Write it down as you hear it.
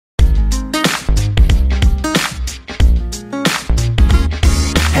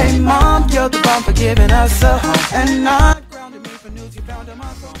giving us a home and not grounding me for news you found on my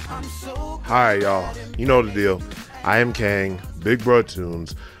phone. I'm so Hi y'all, you know the deal. I am Kang, Big Bro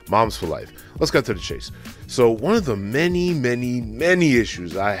Tunes, Moms for Life. Let's get to the chase. So one of the many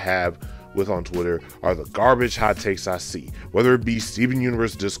issues I have with on Twitter are the garbage hot takes I see, whether it be Steven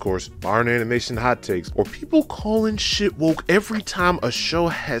Universe Discourse, modern animation hot takes, or people calling shit woke every time a show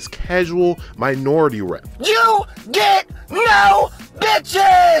has casual minority rep. You get no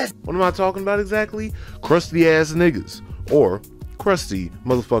bitches! What am I talking about exactly? Crusty ass niggas, or crusty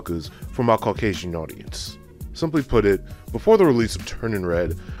motherfuckers from our Caucasian audience. Simply put it, before the release of Turning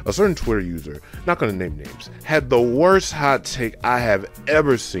Red, a certain Twitter user, not gonna name names, had the worst hot take I have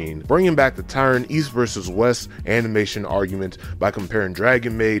ever seen, bringing back the Tyrant East versus West animation argument by comparing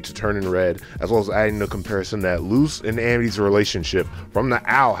Dragon Maid to Turning Red, as well as adding the comparison that Luce and Amity's relationship from the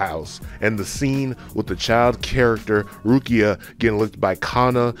Owl House and the scene with the child character Rukia getting licked by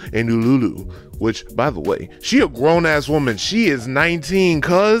Kana and Ululu. Which, by the way, she a grown-ass woman. She is 19,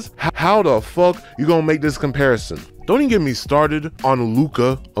 cuz. How the fuck you gonna make this comparison? Don't even get me started on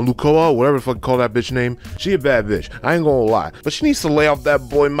Lukoa, whatever the fuck you call that bitch name. She a bad bitch, I ain't gonna lie. But she needs to lay off that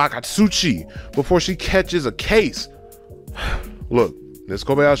boy Makatsuchi before she catches a case. Look, this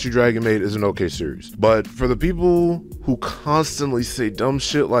Kobayashi Dragon Maid is an okay series, but for the people who constantly say dumb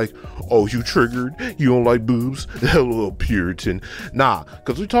shit like, oh, you triggered, you don't like boobs, that little Puritan. Nah,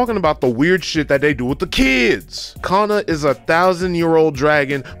 because we're talking about the weird shit that they do with the kids. Kana is a 1,000-year-old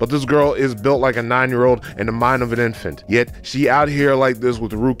dragon, but this girl is built like a 9-year-old and the mind of an infant. Yet, she out here like this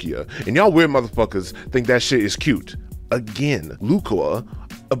with Rukia. And y'all weird motherfuckers think that shit is cute. Again, Lukua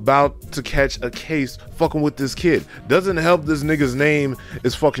about to catch a case fucking with this kid. Doesn't help this nigga's name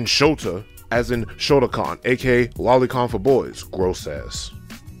is fucking Shota, as in Shotokan, aka Lolicon for boys. Gross ass.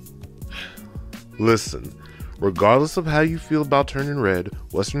 Listen, regardless of how you feel about Turning Red,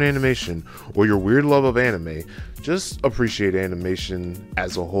 Western animation, or your weird love of anime, just appreciate animation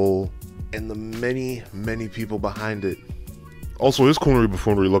as a whole and the many people behind it. Also, his coonery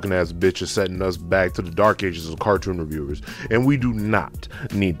buffoonery looking ass bitch is setting us back to the dark ages of cartoon reviewers, and we do not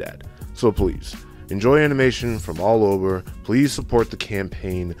need that. So please, enjoy animation from all over. Please support the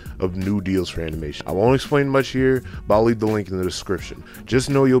campaign of new deals for animation. I won't explain much here, but I'll leave the link in the description.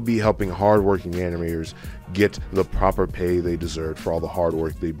 Just know you'll be helping hardworking animators get the proper pay they deserve for all the hard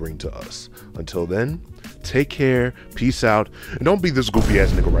work they bring to us. Until then, take care, peace out, and don't be this goofy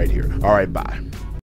ass nigga right here. Alright, bye.